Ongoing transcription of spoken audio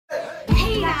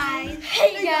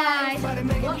Hey guys!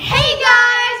 Hey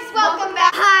guys! Welcome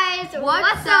back! Guys,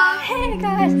 what's up? Hey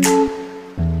guys!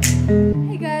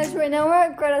 Hey guys, right now we're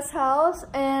at Greta's house,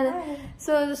 and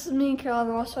so this is me and Carol,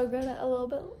 and we'll show Greta a little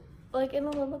bit, in a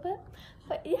little bit.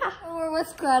 But yeah, we're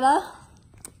with Greta.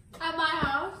 At my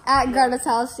house? At Greta's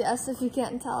house, yes, if you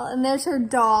can't tell. And there's her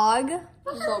dog.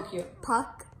 So cute.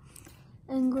 Puck.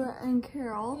 And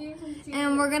Carol.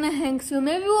 And we're gonna hang soon.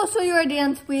 Maybe we'll show you our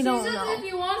dance, we don't know. If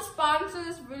you want to sponsor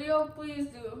this video, please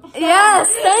do. Yes,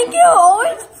 thank you.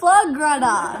 Always plug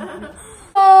Greta.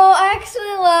 Oh, I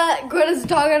actually let Greta's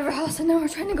dog out of her house, and now we're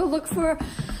trying to go look for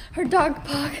her dog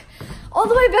Puck all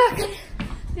the way back in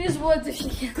these woods, if you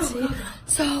can't see.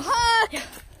 So, yeah.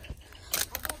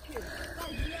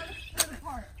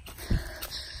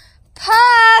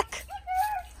 Puck!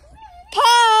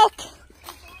 Puck!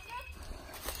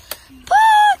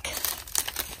 Puck!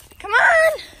 Come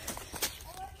on!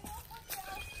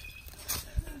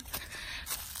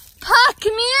 Puck,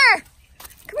 come here!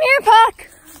 Come here, Puck!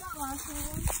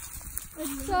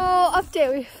 So,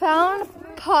 update, we found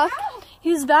Puck.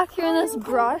 He's back here in this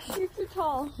brush. You're too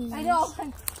tall. I know.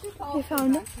 I'm too tall. We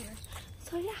found him.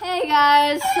 So, yeah. Hey,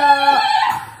 guys. So,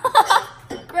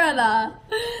 Greta.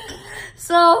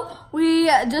 So, we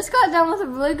just got done with a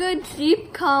really good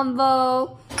Jeep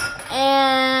combo.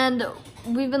 And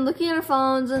we've been looking at our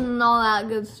phones and all that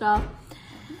good stuff.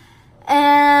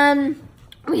 And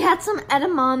we had some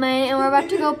edamame, and we're about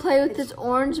to go play with this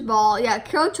orange ball. Yeah,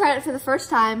 Carol tried it for the first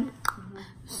time.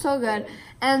 So good.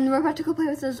 And we're about to go play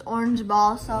with this orange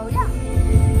ball, so yeah.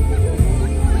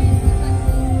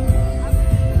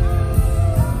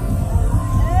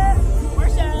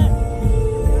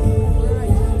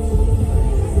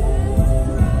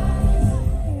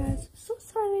 Hey guys, so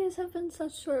sorry these have been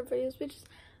such short videos.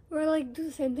 We're like do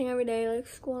the same thing every day, like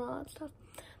school and all that stuff.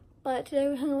 But today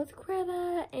we hung out with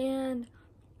Greta, and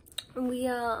we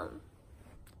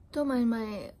don't mind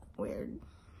my weird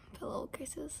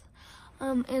pillowcases.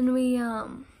 And we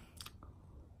had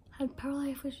Power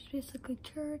Life, which is basically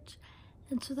church,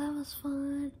 and so that was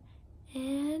fun.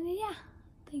 And yeah,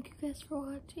 thank you guys for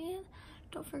watching.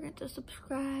 Don't forget to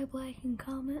subscribe, like, and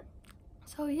comment.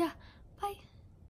 So yeah, bye.